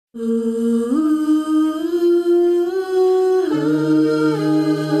I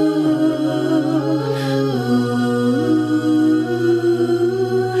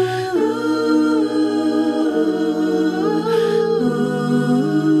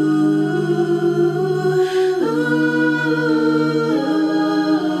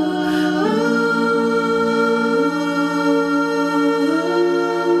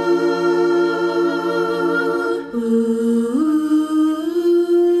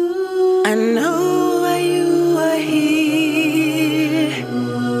know why you are here.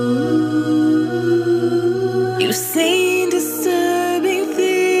 You've seen disturbing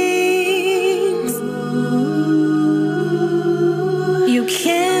things. You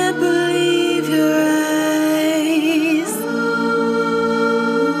can't believe your eyes.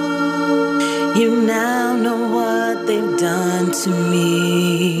 You now know what they've done to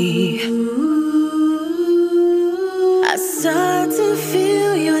me. I start to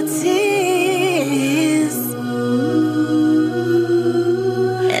feel your tears,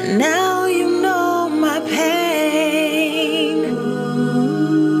 and now you know my pain,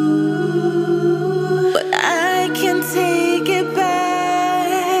 but I can't take it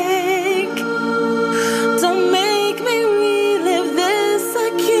back. Don't make me relive this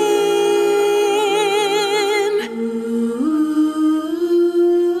again.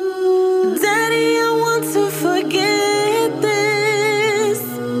 Daddy, I want to forget.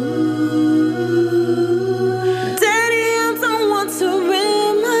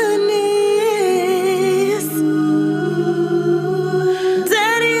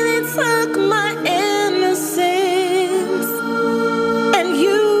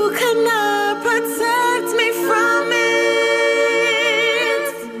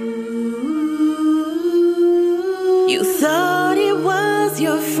 You thought it was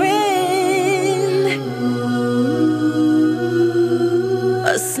your friend,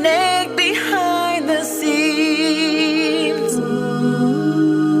 a snake behind the scenes,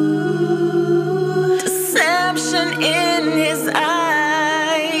 deception in his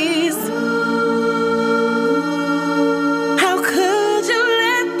eyes. How could you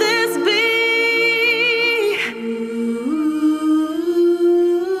let this be?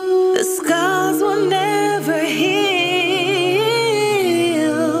 The scars will never heal.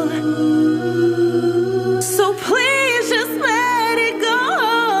 So please just let it go.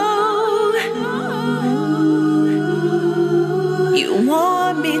 You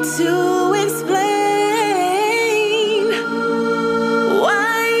want me to explain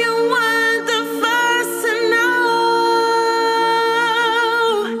why you weren't the first to know.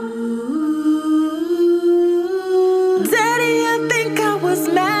 Daddy, I think I was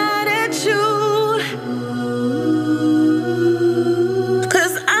mad at you.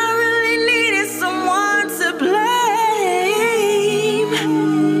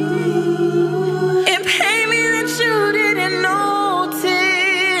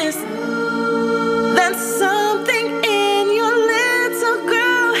 Something in your little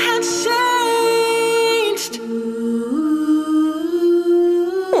girl had changed.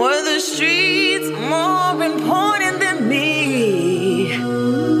 Were the streets more important than me?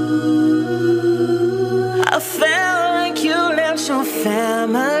 I felt like you left your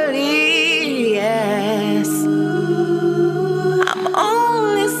family, yes. I'm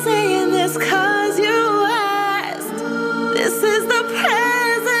only saying this 'cause you asked. This is the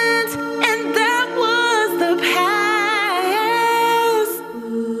present, and that was the past.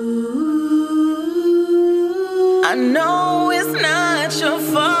 I know it's not your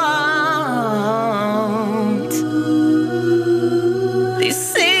fault. These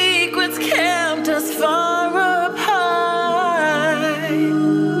secrets kept us far apart,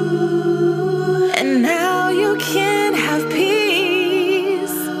 and now you can't have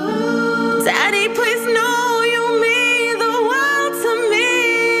peace. Daddy, please know you mean the world to me.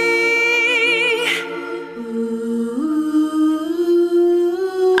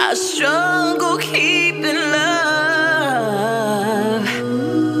 I struggle keeping love.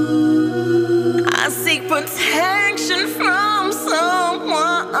 I seek protection from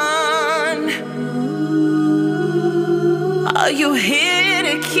someone. Are you here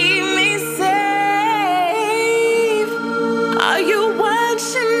to keep me safe? Are you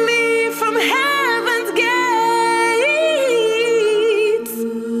watching me from heaven's gates?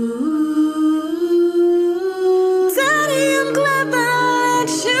 Daddy, I'm glad that I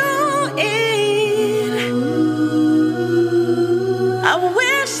let you in. I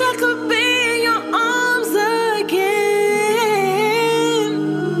wish I could be in your arms again.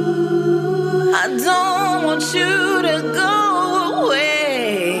 I don't want you to go away,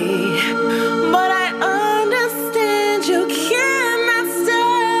 but I understand you cannot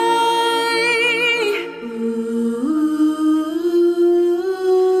stay.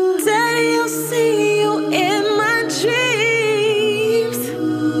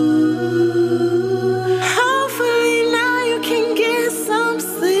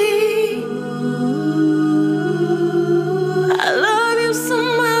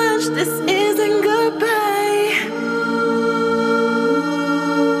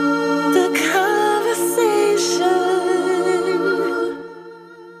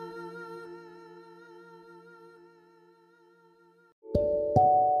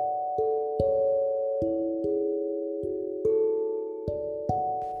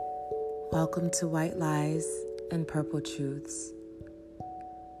 Welcome to White Lies and Purple Truths.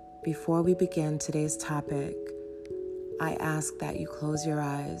 Before we begin today's topic, I ask that you close your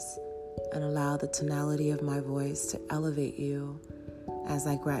eyes and allow the tonality of my voice to elevate you as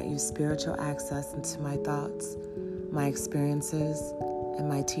I grant you spiritual access into my thoughts, my experiences, and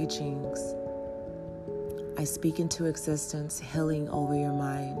my teachings. I speak into existence healing over your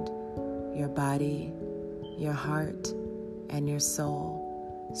mind, your body, your heart, and your soul,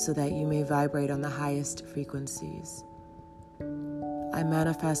 so that you may vibrate on the highest frequencies. I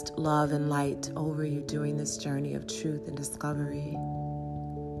manifest love and light over you during this journey of truth and discovery.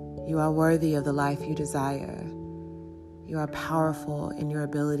 You are worthy of the life you desire. You are powerful in your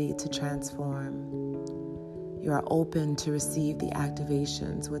ability to transform. You are open to receive the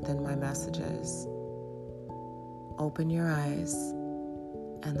activations within my messages. Open your eyes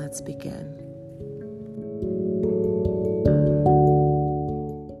and let's begin.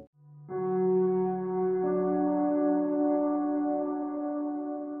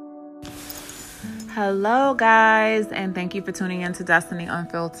 Hello guys, and thank you for tuning in to Destiny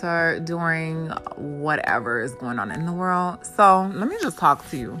Unfiltered during whatever is going on in the world. So let me just talk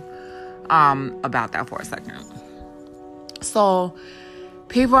to you about that for a second. So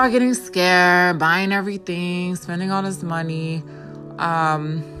people are getting scared, buying everything, spending all this money,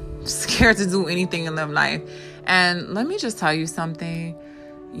 scared to do anything in their life. And let me just tell you something.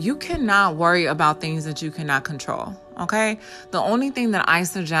 You cannot worry about things that you cannot control, okay? The only thing that I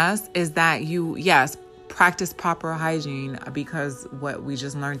suggest is that you, yes, practice proper hygiene, because what we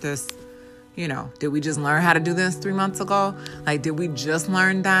just learned this, did we just learn how to do this 3 months ago? Like, did we just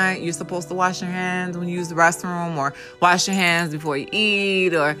learn that you're supposed to wash your hands when you use the restroom, or wash your hands before you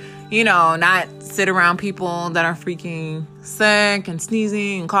eat, or, not sit around people that are freaking sick and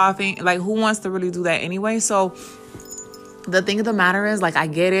sneezing and coughing? Like, who wants to really do that anyway? So the thing of the matter is, like, I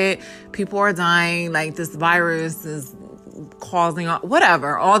get it. People are dying. Like, this virus is causing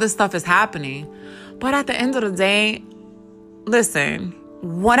whatever. All this stuff is happening. But at the end of the day, listen,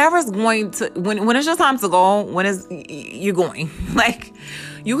 whatever's going to, when it's your time to go, you're going. Like,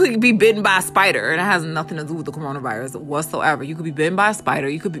 you could be bitten by a spider. It has nothing to do with the coronavirus whatsoever. You could be bitten by a spider.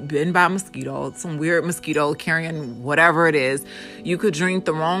 You could be bitten by a mosquito, some weird mosquito carrying whatever it is. You could drink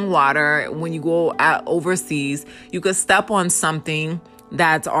the wrong water when you go out overseas. You could step on something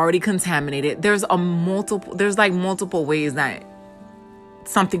that's already contaminated. There's multiple ways that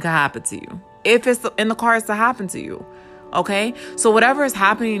something could happen to you, if it's in the cards to happen to you. Okay? So whatever is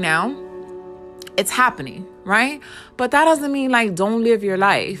happening now, it's happening, right? But that doesn't mean, like, don't live your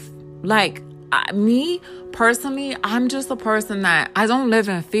life. Like, me personally, I'm just a person that I don't live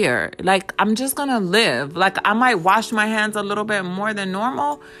in fear. Like, I'm just gonna live. Like, I might wash my hands a little bit more than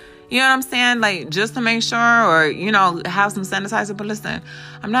normal. You know what I'm saying? Like, just to make sure, or, have some sanitizer. But listen,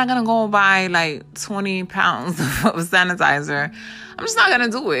 I'm not gonna go buy like 20 pounds of sanitizer. I'm just not gonna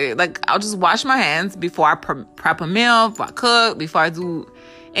do it. Like, I'll just wash my hands before I prep a meal, before I cook, before I do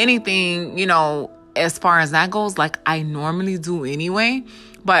anything, as far as that goes, like I normally do anyway.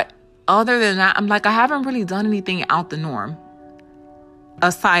 But other than that, I'm like, I haven't really done anything out the norm.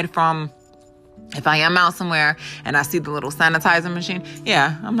 Aside from if I am out somewhere and I see the little sanitizer machine,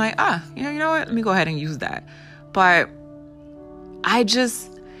 yeah, I'm like, you know what? Let me go ahead and use that. But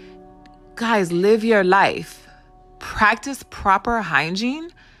guys, live your life. Practice proper hygiene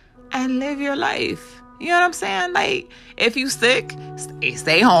and live your life. You know what I'm saying? Like, if you sick,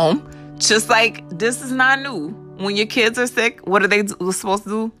 stay home. Just like, this is not new. When your kids are sick, what are they supposed to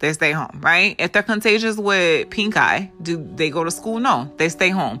do? They stay home, right? If they're contagious with pink eye, do they go to school? No, they stay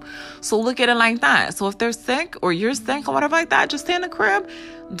home. So look at it like that. So if they're sick or you're sick or whatever like that, just stay in the crib,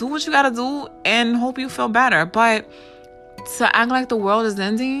 do what you got to do, and hope you feel better. But to act like the world is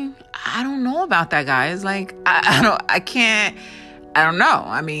ending, I don't know about that, guys. Like, I don't know.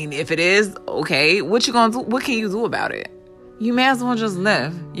 I mean, if it is, okay, what you gonna do? What can you do about it? You may as well just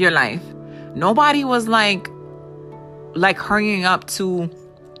live your life. Nobody was like hurrying up to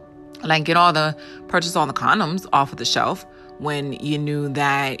purchase all the condoms off of the shelf when you knew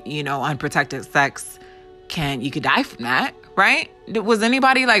that, unprotected sex you could die from that, right? Was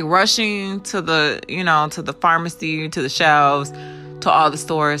anybody like rushing to the pharmacy, to the shelves, to all the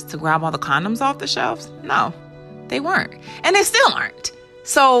stores to grab all the condoms off the shelves? No, they weren't. And they still aren't.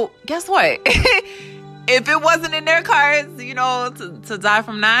 So guess what? If it wasn't in their cards, to die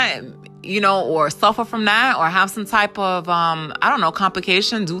from that, or suffer from that, or have some type of,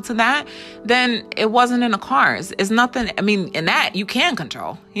 complication due to that, then it wasn't in the cards. It's nothing, in that you can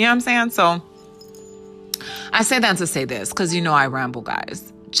control. You know what I'm saying? So I say that to say this, because I ramble,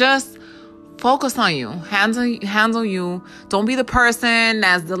 guys. Just Focus on you. Handle you. Don't be the person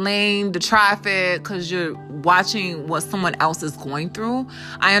that's delaying the traffic because you're watching what someone else is going through.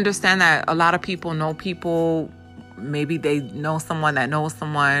 I understand that a lot of people know people. Maybe they know someone that knows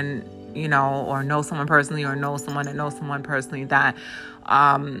someone, you know, or know someone personally, or know someone that knows someone personally that,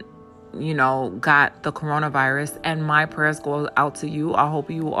 you know, got the coronavirus. And my prayers go out to you. I hope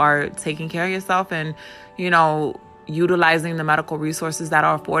you are taking care of yourself and, you know, utilizing the medical resources that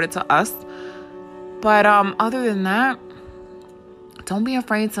are afforded to us. But other than that, don't be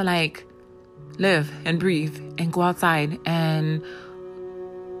afraid to like live and breathe and go outside and,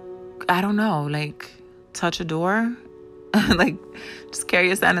 I don't know, like touch a door. Like, just carry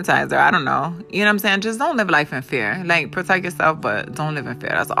your sanitizer. I don't know. You know what I'm saying? Just don't live life in fear. Like, protect yourself, but don't live in fear.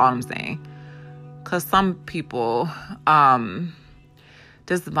 That's all I'm saying. Because some people,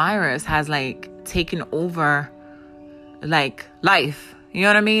 this virus has, like, taken over, like, life. You know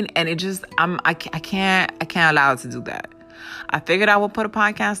what I mean? And it just, I can't allow it to do that. I figured I would put a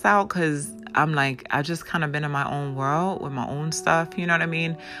podcast out because I'm like, I just kind of been in my own world with my own stuff. You know what I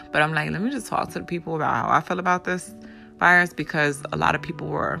mean? But I'm like, let me just talk to the people about how I feel about this virus, because a lot of people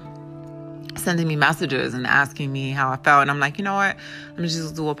were sending me messages and asking me how I felt. And I'm like, you know what? Let me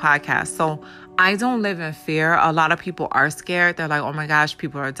just do a podcast. So I don't live in fear. A lot of people are scared. They're like, oh my gosh,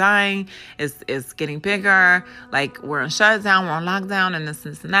 people are dying. It's getting bigger. Like, we're in shutdown, we're on lockdown, and this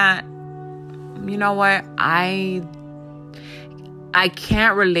and that. You know what? I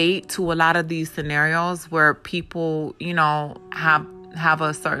can't relate to a lot of these scenarios where people, you know, have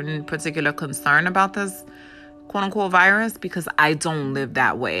a certain particular concern about this quote unquote virus, because I don't live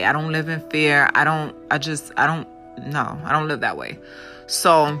that way. I don't live in fear. I don't live that way.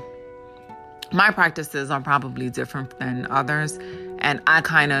 So my practices are probably different than others. And I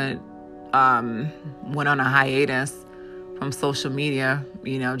kind of went on a hiatus from social media,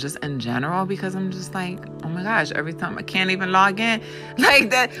 you know, just in general, because I'm just like, oh my gosh, every time I can't even log in,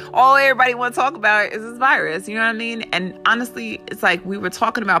 like that, all everybody want to talk about is this virus, you know what I mean? And honestly, it's like we were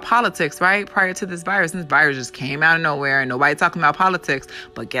talking about politics, right? Prior to this virus, and this virus just came out of nowhere and nobody talking about politics.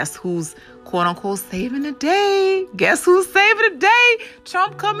 But guess who's quote unquote saving the day? Guess who's saving the day?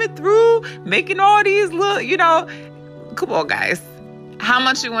 Trump coming through, making all these little, you know, come on guys. How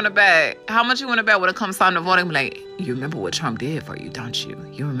much you want to bet? How much you want to bet when it comes time to voting? Like, you remember what Trump did for you, don't you?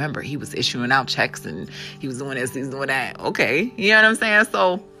 You remember he was issuing out checks and he was doing this, he's doing that. Okay. You know what I'm saying?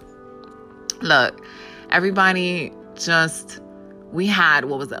 So, look, everybody just, we had,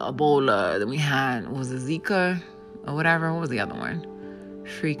 what was it? Ebola. Then we had, what was it? Zika or whatever. What was the other one?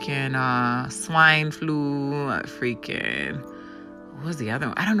 Freaking swine flu. Freaking... what was the other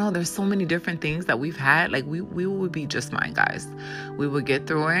one? I don't know. There's so many different things that we've had. Like, we would be just fine, guys. We would get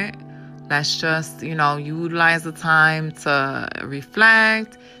through it. Let's just, you know, utilize the time to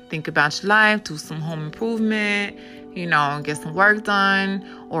reflect, think about your life, do some home improvement, you know, get some work done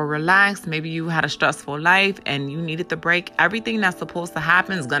or relax. Maybe you had a stressful life and you needed the break. Everything that's supposed to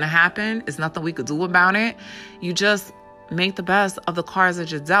happen is going to happen. There's nothing we could do about it. You just make the best of the cards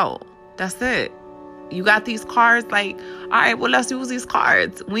that you're dealt. That's it. You got these cards, like, all right, well, let's use these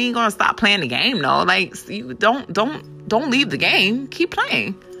cards. We ain't gonna stop playing the game, no. Like, you don't leave the game. Keep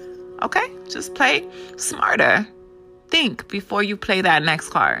playing. Okay? Just play smarter. Think before you play that next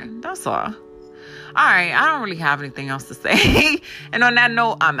card. That's all. All right, I don't really have anything else to say. And on that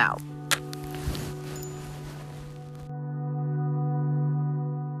note, I'm out.